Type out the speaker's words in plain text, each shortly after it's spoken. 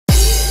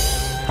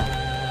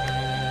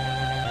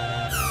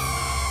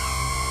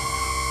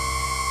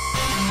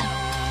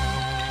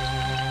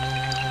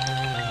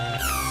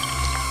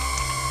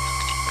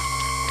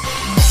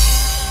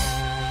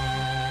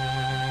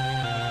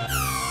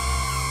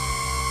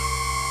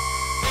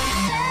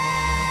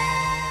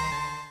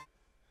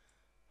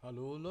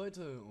Hallo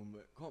Leute und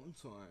willkommen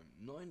zu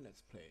einem neuen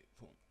Let's Play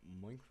von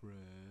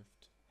Minecraft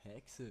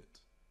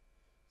Hexxit.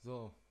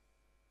 So,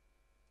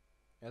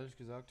 ehrlich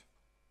gesagt,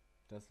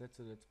 das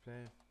letzte Let's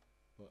Play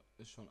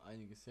ist schon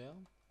einiges her.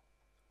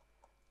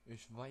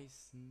 Ich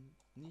weiß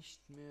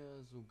nicht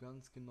mehr so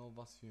ganz genau,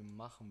 was wir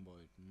machen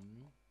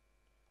wollten.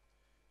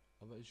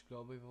 Aber ich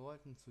glaube, wir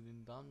wollten zu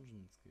den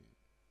Dungeons gehen.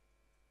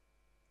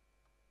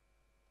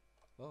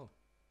 Oh,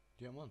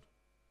 Diamant.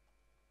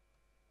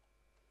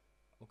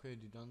 Okay,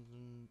 die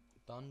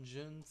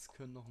Dungeons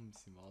können noch ein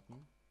bisschen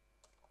warten.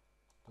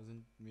 Da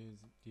sind mir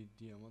die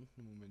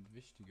Diamanten im Moment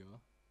wichtiger.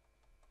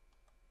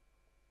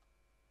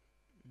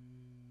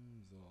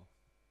 So.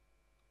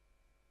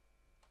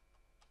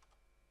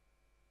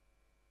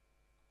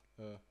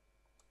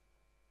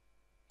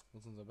 Wo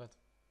ist unser Bett?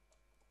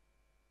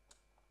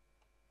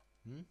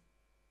 Hm?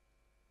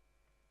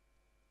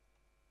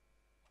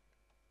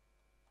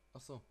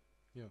 Ach so,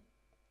 hier.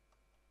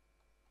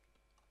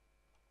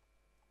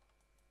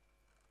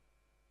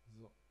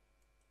 So.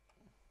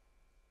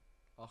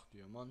 8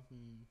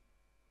 Diamanten.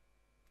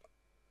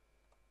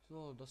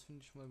 So, das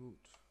finde ich mal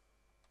gut.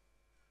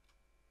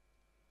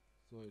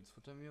 So, jetzt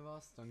futtern wir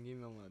was. Dann gehen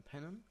wir mal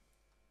pennen.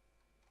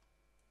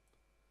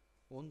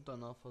 Und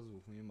danach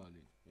versuchen wir mal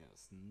den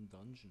ersten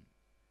Dungeon.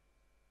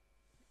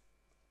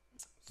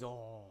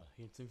 So,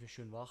 jetzt sind wir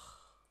schön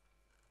wach.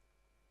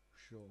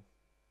 So.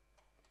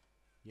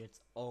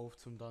 Jetzt auf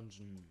zum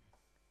Dungeon.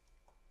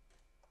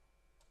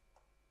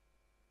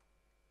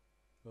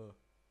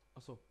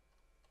 Ach so.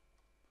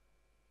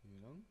 Hier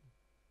lang?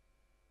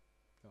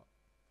 Ja,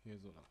 hier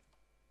so lang.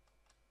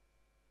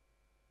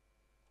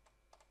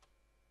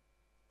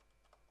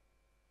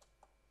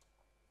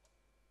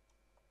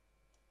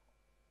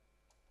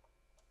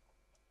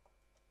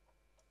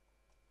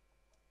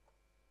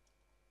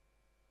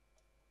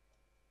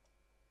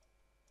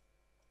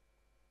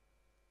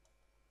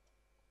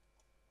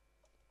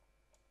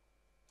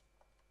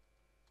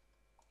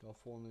 Da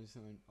vorne ist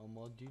ein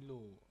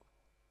Armadillo.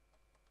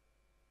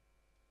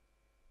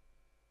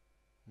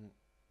 Hm.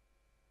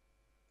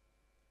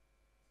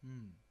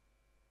 Hm.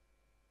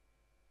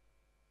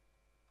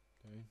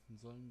 Da hinten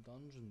soll ein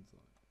Dungeon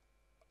sein.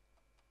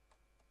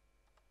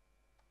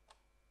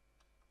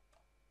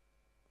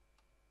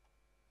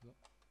 So.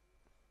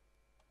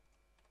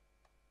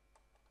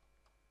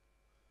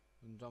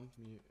 Dann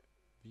jumpen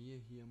wir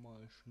hier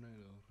mal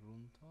schnell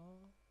runter.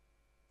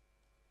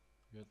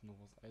 Wir hatten noch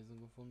was Eisen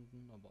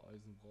gefunden, aber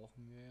Eisen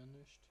brauchen wir ja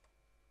nicht.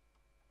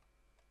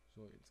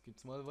 So, jetzt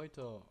geht's mal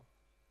weiter.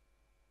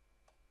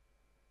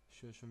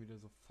 Ich höre schon wieder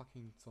so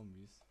fucking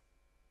Zombies.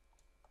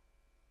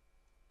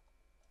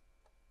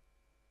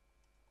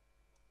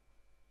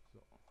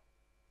 So.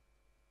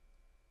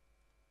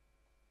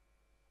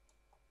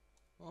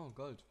 Oh,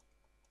 Gold.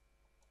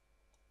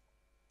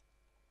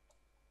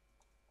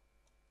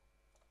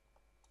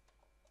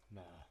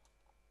 Na,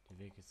 der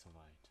Weg ist so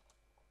weit.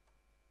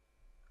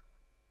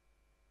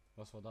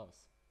 Was war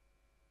das?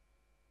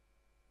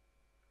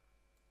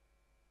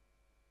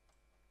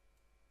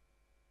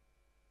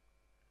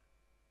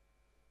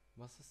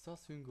 Was ist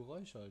das für ein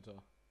Geräusch,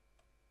 Alter?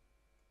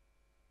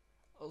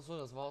 Achso,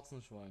 das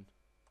Warzenschwein.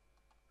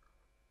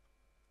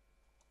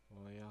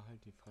 Oh ja,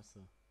 halt die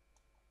Fresse.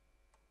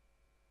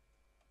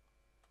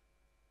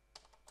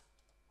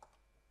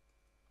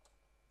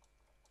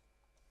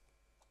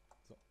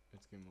 So,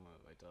 jetzt gehen wir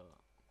mal weiter.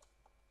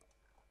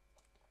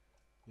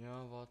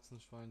 Ja,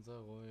 Warzenschwein, sei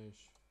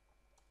ruhig.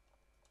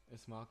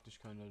 Es mag dich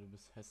keiner, du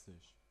bist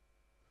hässlich.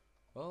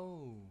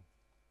 Oh,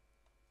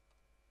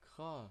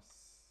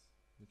 krass.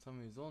 Jetzt haben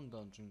wir so einen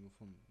Dungeon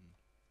gefunden.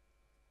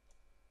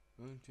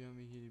 Irgendwie haben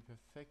wir hier die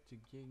perfekte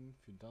Gegend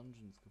für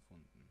Dungeons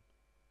gefunden.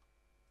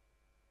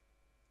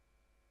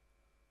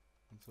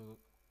 Und so.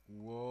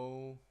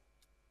 Wow.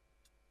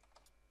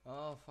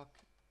 Ah, fuck.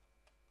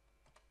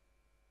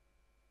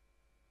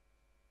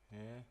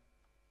 Hä?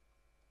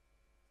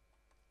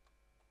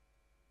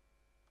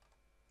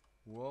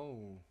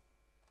 Wow.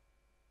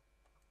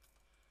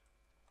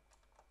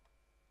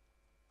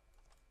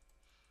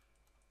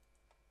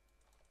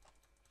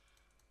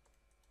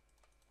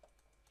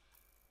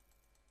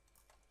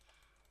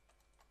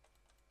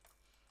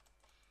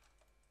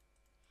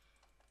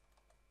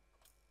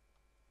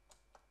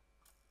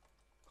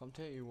 Kommt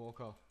her,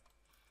 E-Walker.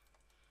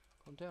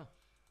 Kommt her.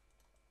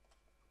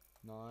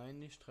 Nein,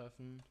 nicht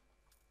treffen.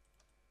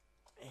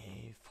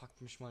 Ey, fuck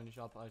mich mal nicht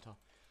ab, Alter.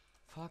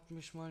 Fuck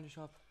mich mal nicht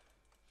ab.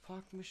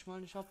 Fuck mich mal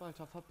nicht ab,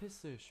 Alter.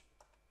 Verpiss dich.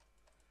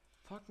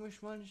 Fuck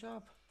mich mal nicht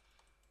ab.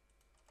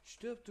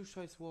 Stirb, du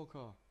scheiß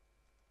Walker.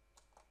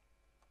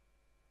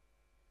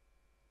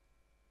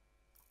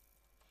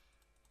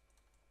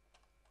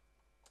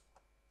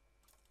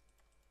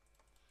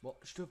 Boah,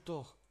 stirb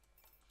doch.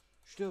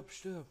 Stirb,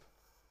 stirb.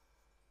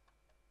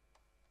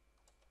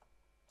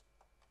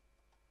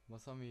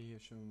 Was haben wir hier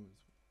schon?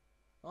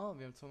 Ah,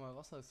 wir haben zweimal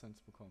Wasseressenz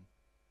bekommen.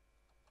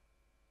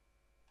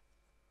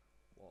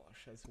 Boah,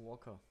 scheiß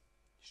Walker.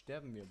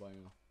 Sterben wir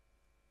beinahe.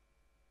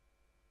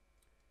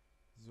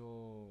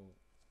 So.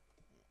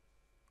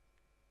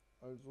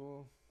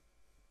 Also.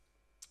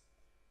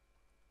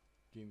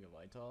 Gehen wir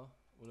weiter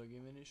oder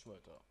gehen wir nicht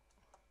weiter?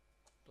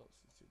 Das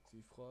ist jetzt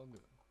die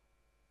Frage.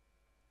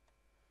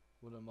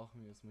 Oder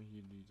machen wir erstmal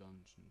hier die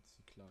Dungeons,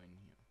 die kleinen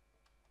hier.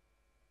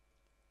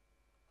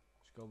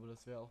 Ich glaube,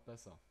 das wäre auch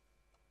besser.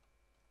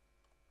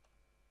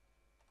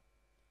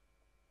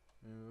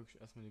 Wenn wir wirklich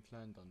erstmal die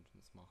kleinen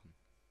Dungeons machen.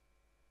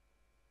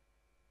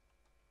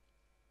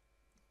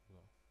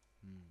 So.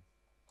 Hier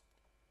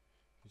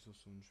ist doch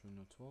so ein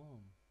schöner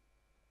Turm.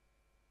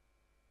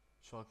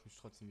 Ich frage mich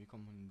trotzdem, wie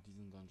kommt man in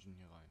diesen Dungeon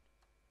hier rein?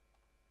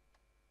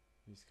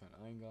 Hier ist kein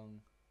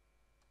Eingang.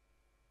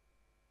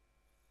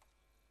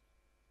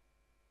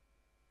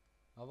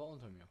 Aber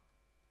unter mir.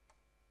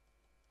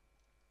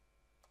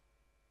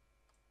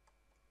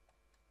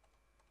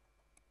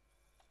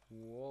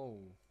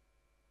 Wow.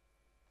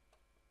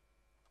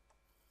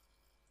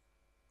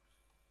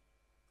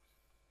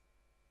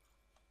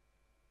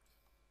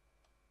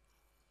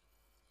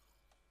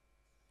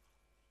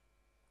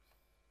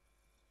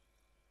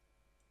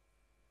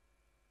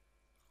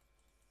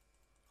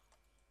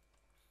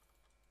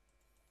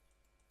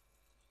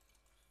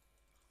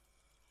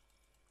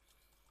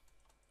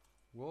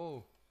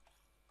 Wow.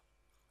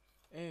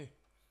 Ey,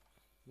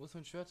 wo ist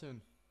mein Schwert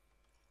hin?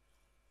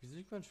 Wieso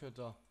liegt mein Schwert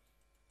da?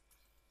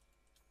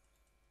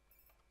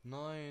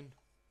 Nein.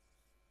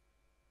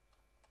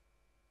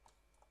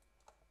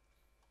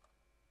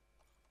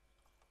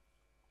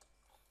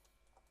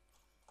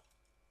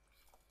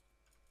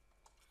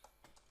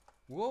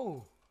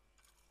 Wow.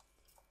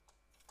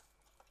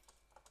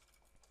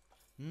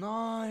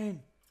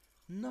 Nein.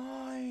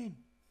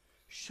 Nein.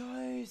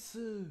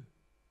 Scheiße.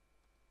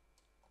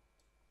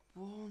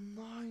 Boah,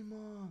 nein,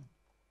 Mann.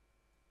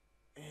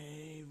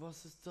 Ey,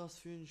 was ist das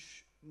für ein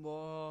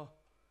Boah.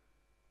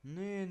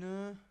 Nee,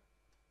 ne?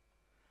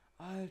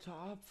 Alter,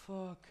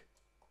 Abfuck.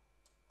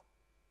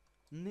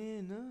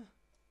 Nee, ne?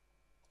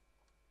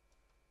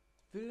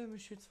 Will er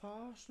mich jetzt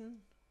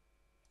verarschen?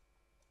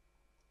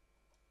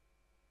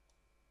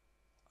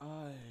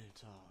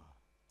 Alter.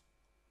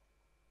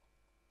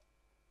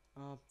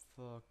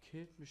 Abfuck.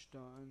 Killt mich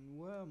da ein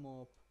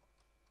Wermob.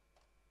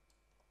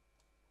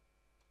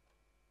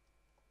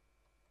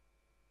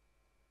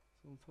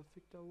 So ein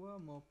verfickter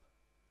Wermob.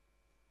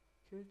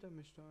 Killt er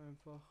mich da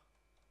einfach.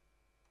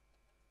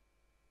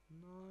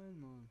 Nein,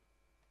 Mann.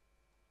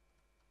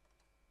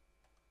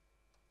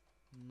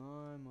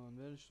 Nein, Mann.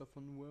 Werde ich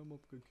davon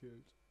Wermob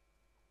gekillt.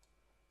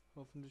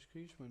 Hoffentlich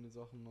kriege ich meine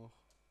Sachen noch.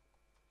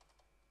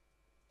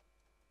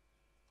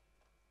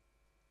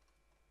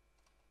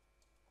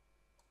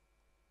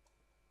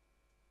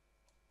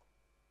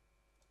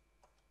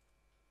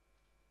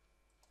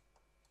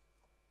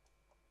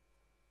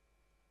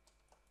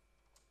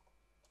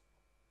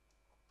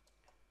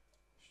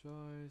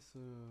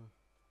 Scheiße.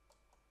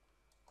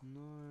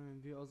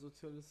 Nein, wie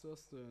asozial ist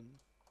das denn?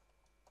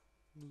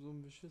 Nur so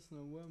ein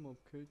beschissener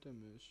Wormob killt er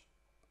mich.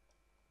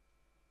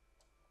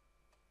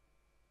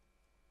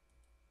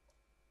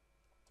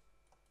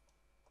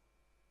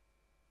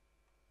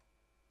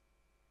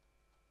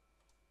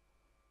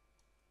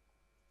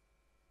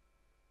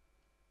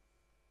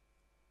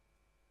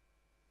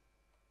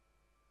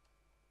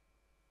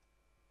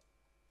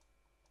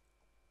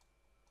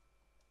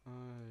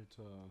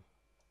 Alter.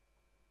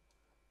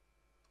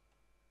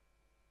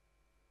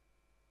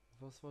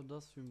 Was war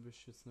das für ein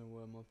beschissener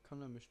Wormob?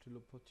 Kann er mich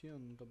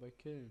teleportieren und dabei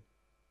killen?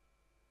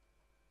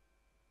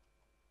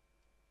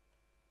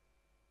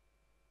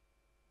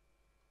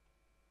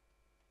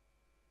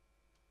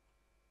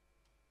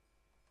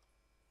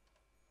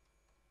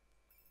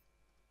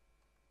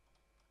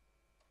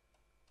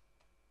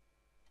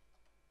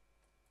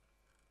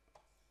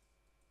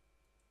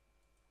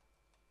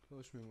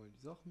 Klaue ich mir mal die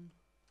Sachen.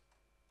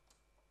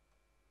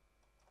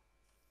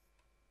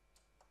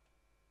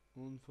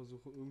 Und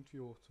versuche irgendwie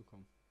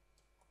hochzukommen.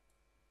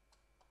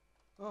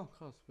 Ah,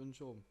 krass, bin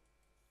ich oben.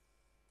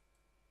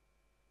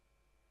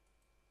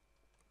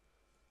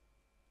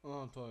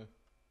 Ah, toll.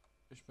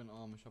 Ich bin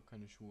arm, ich habe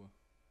keine Schuhe.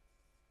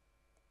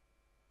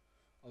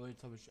 Aber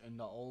jetzt habe ich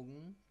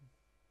Enderaugen,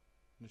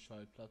 eine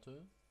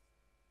Schallplatte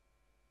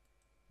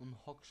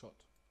und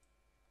Hockshot.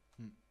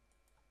 Hm.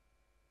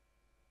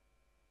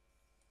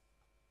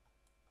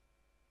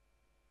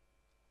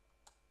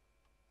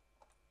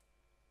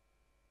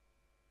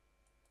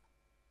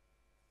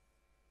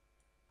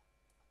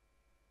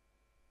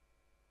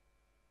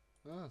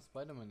 Ah,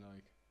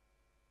 Spider-Man-like.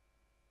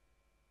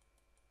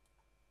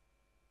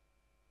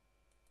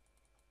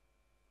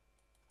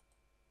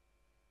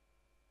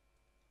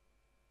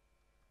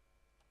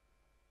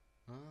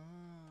 Ah.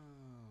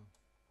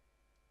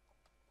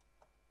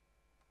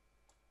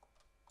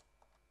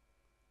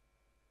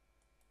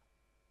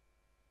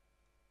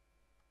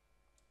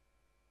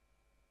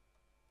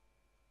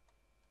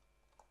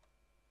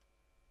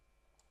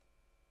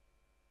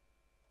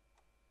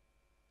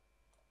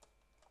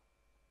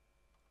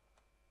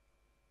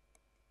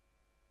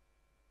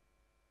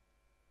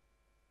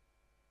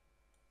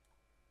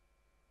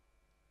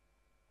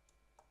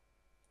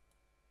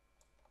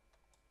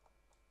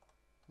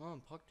 Ah,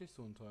 praktisch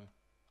so ein Teil.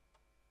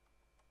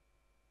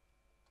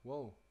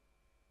 Wow.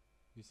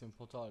 Hier ist ja ein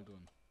Portal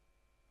drin.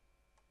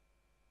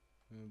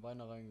 Wir sind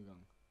beinahe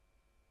reingegangen.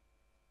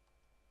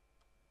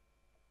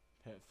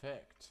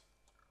 Perfekt.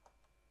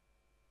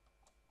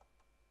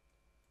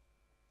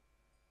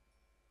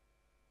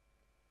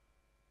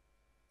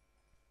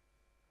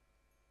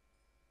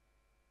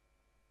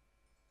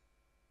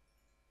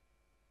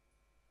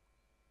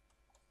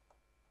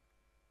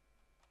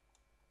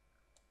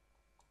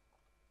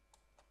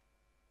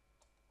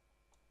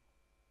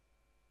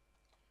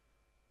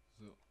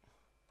 So.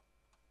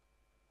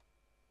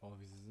 Oh,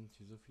 wieso sind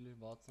hier so viele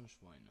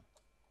Warzenschweine?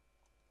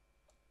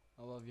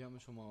 Aber wir haben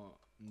schon mal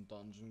einen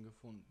Dungeon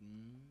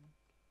gefunden.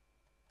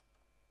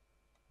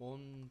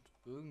 Und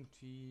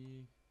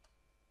irgendwie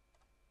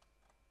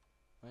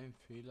ein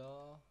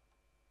Fehler.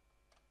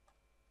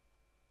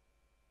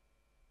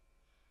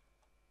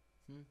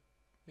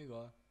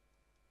 Egal.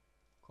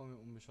 Kommen wir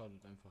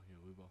unbeschadet einfach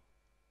hier rüber.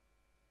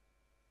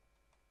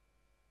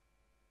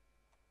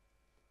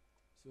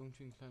 Ist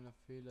irgendwie ein kleiner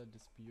Fehler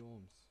des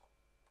Bioms.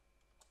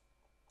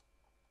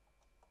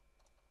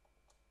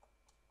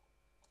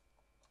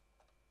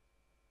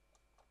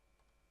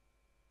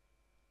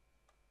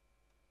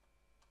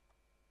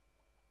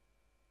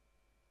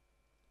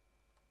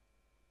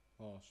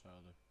 Oh,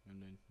 schade. Wir haben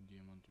da hinten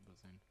jemand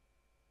übersehen.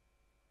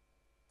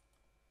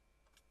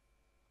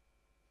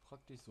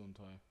 Praktisch so ein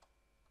Teil.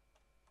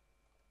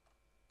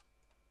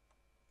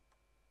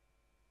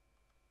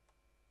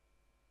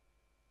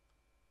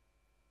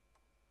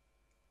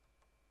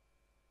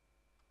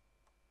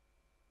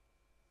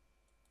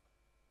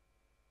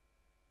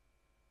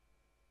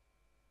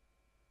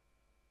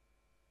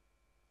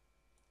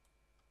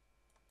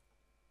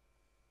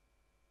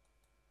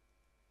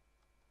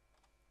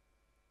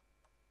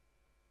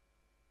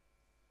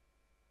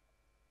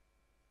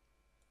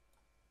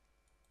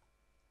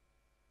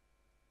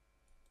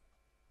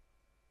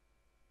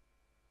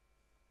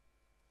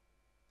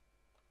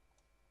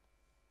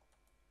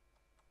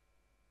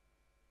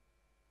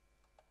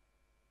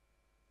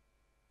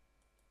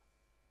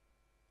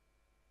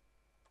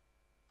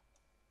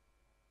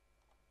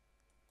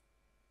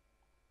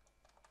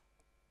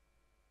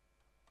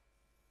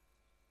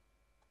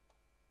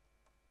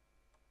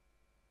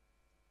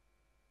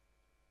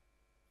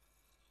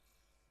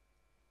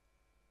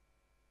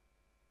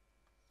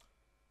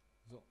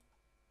 So.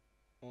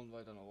 Und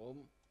weiter nach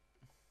oben.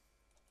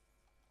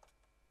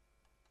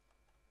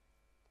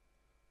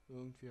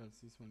 Irgendwie hat es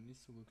diesmal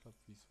nicht so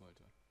geklappt, wie es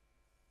wollte.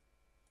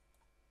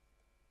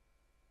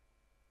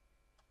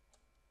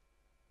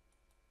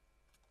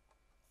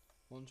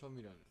 Und schon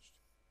wieder nicht.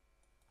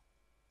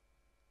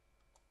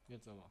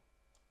 Jetzt aber.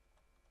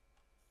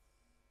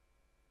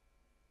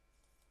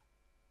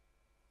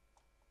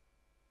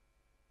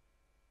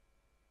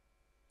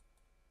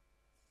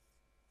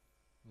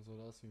 Also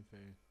das ist ein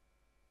Fail.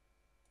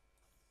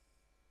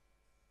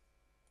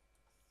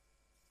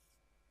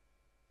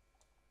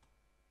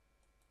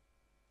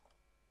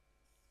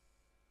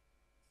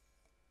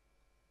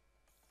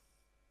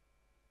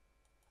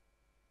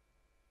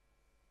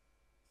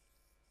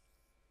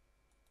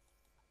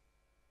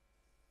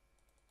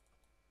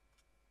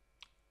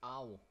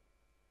 Au.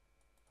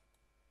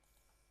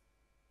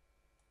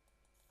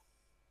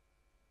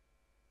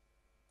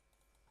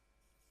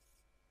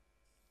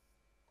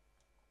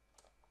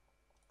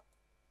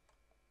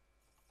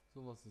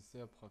 Sowas ist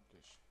sehr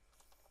praktisch.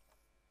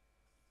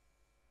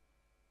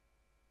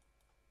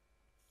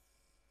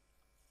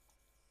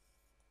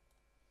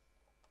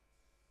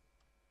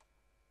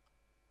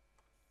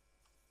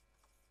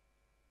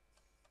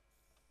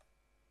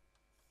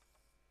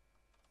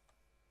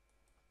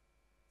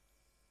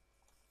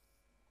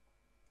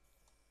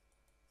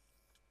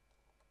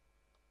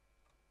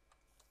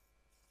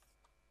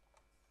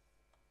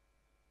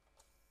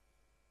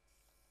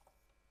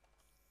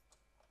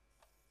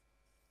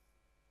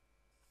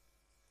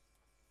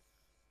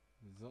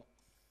 So.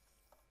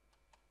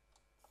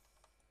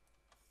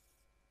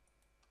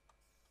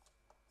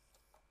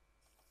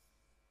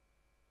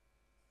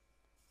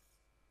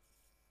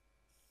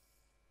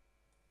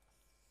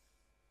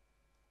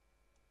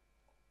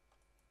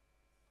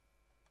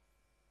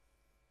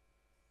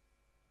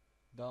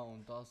 Da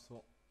und da ist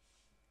so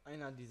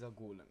einer dieser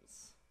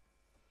Golems.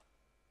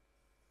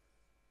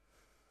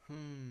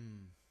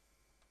 Hm.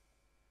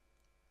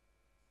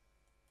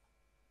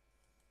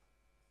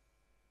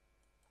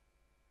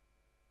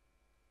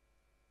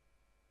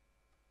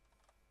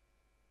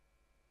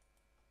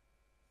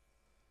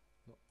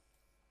 So.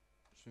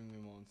 Schwingen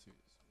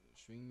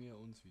wir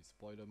uns wie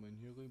Spider-Man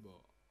hier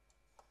rüber.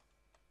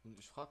 Und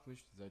ich frage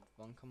mich, seit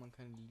wann kann man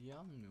keine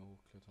Lianen mehr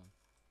hochklettern?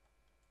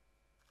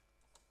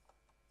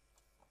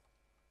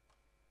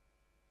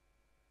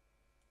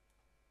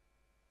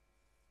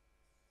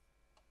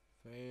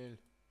 Fail.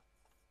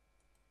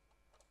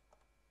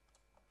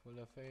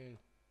 Voller Fail.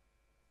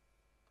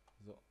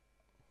 So.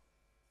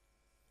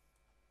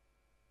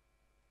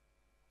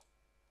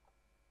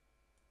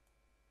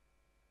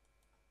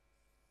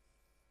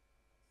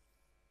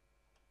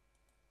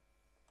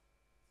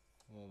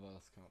 Oh, war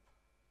das knapp.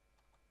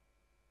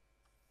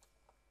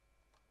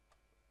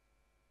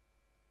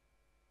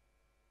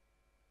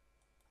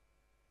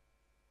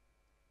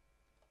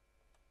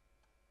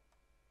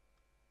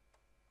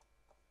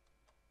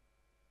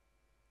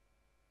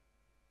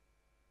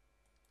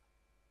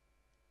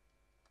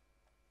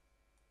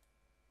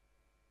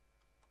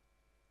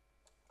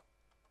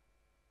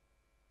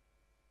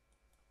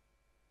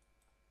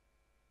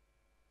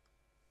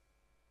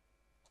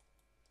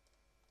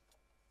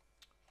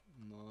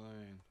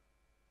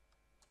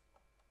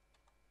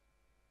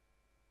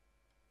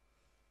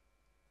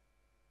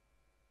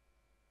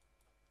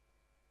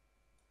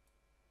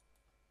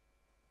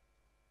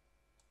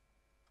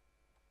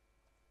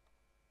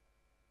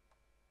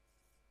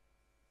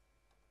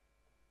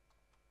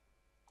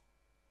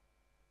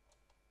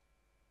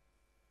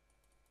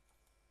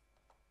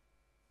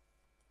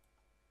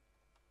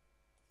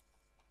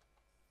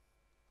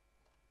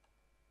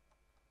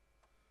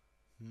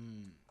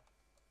 Hm.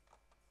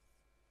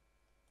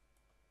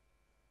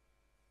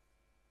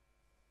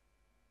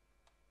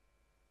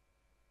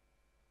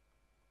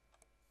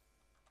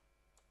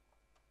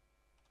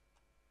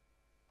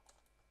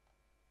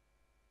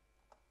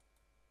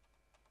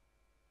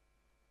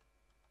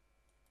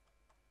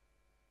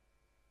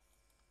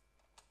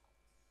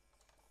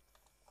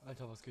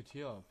 Alter, was geht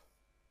hier ab?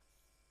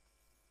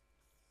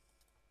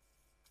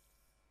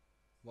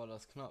 War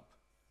das knapp?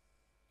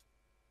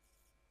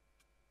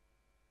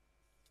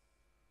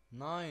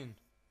 Nein!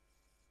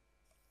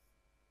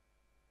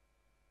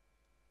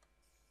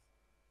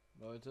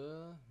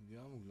 Leute,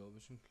 wir haben, glaube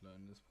ich, ein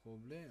kleines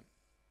Problem.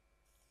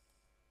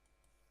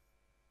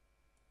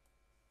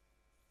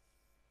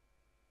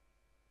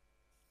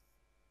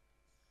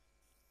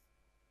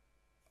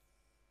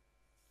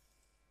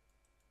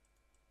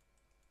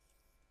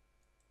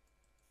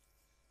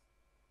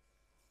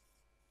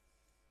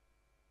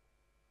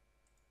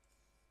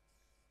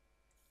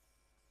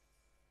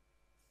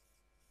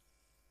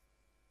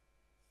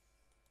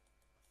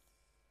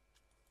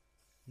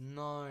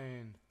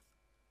 Nein!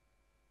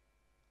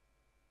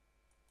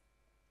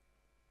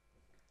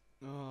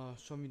 Ah,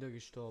 schon wieder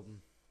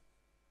gestorben.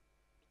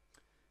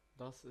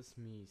 Das ist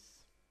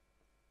mies.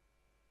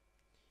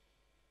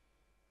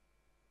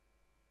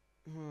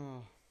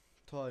 Ah,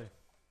 toll.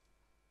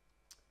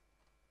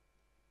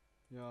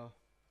 Ja.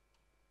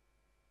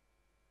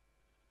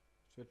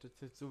 Ich werde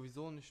jetzt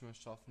sowieso nicht mehr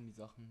schaffen, die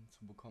Sachen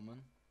zu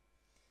bekommen.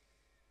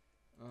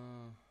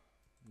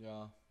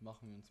 Ja,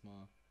 machen wir uns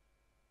mal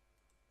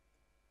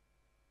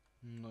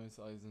ein neues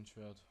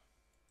Eisenschwert.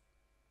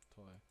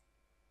 Toll.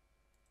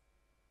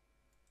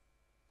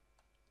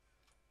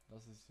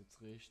 Das ist jetzt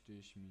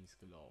richtig mies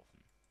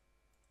gelaufen.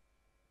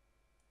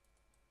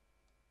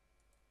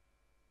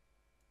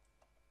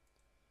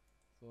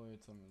 So,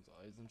 jetzt haben wir unser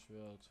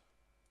Eisenschwert.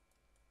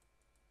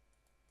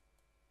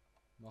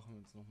 Machen wir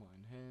uns nochmal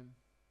einen Helm.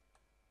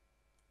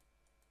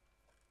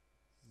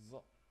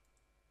 So.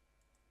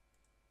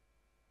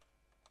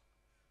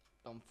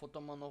 Dann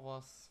futtern wir noch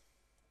was.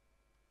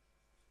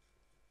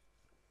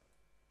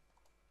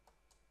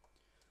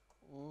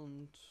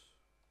 Und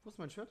wo ist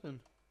mein Schwert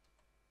hin?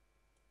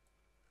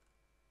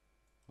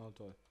 Ah,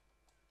 toll.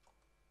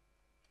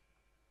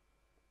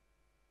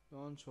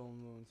 Dann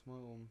schauen wir uns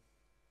mal um.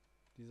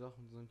 Die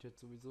Sachen sind jetzt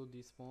sowieso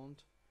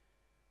despawned.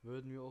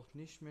 Würden wir auch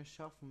nicht mehr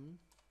schaffen,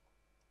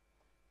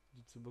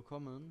 die zu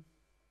bekommen.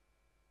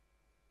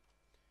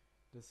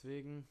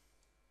 Deswegen.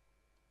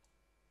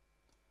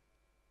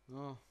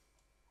 Ja.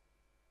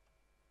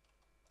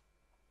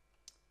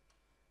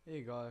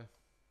 Egal.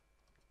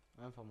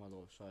 Einfach mal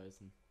drauf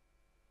scheißen.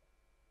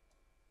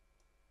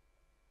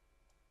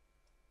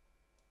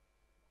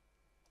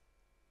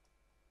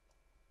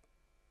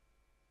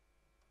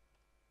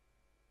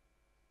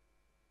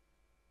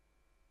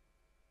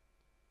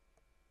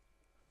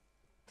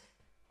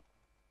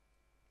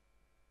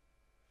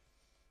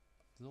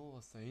 So,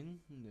 was da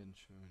hinten denn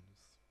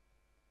Schönes?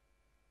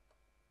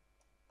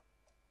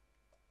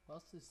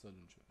 Was ist da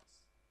denn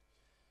Schönes?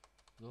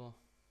 So.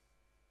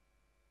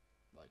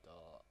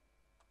 Weiter.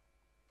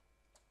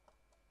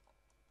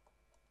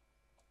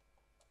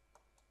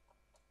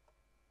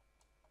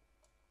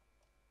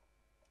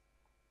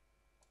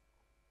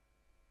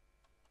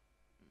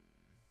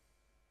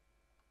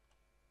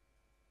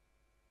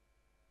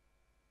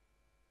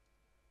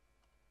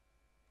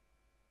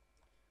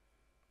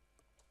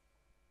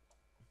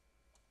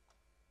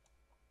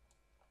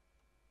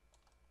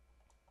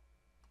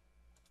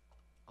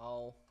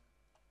 Au.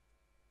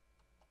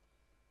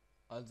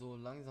 Also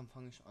langsam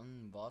fange ich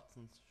an,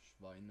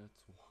 Warzenschweine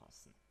zu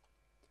hassen.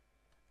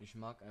 Ich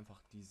mag einfach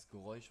dieses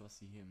Geräusch, was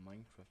sie hier in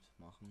Minecraft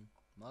machen.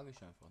 Mag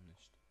ich einfach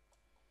nicht.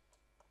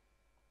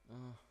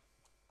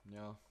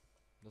 Ja,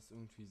 das ist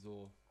irgendwie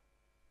so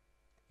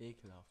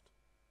ekelhaft.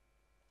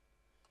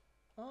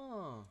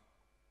 Ah,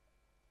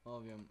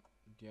 wir haben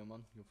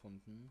Diamanten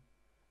gefunden.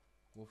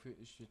 Wofür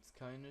ich jetzt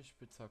keine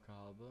Spitzhacke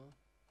habe.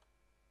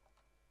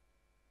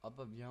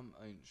 Aber wir haben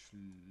ein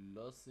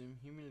Schloss im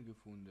Himmel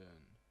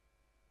gefunden.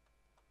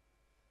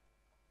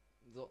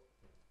 So,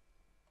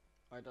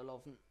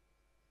 weiterlaufen.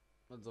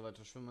 Und so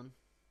weiter schwimmen.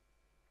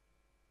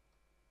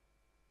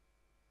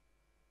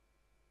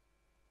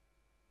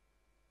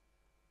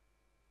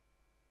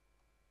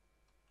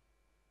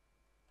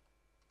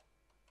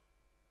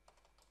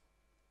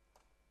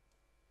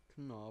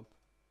 Knapp.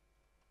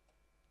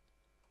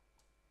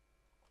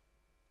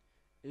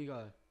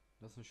 Egal,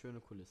 das ist eine schöne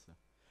Kulisse.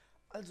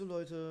 Also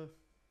Leute,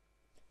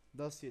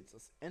 das ist jetzt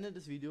das Ende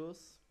des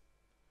Videos.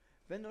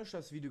 Wenn euch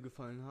das Video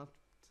gefallen hat,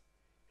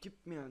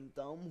 gebt mir einen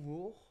Daumen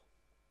hoch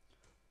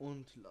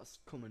und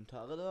lasst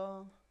Kommentare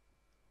da.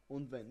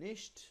 Und wenn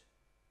nicht,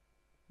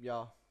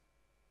 ja,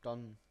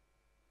 dann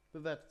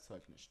bewertet es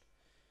halt nicht.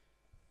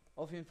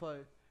 Auf jeden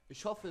Fall,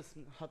 ich hoffe, es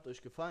hat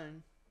euch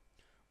gefallen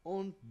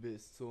und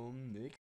bis zum nächsten Mal.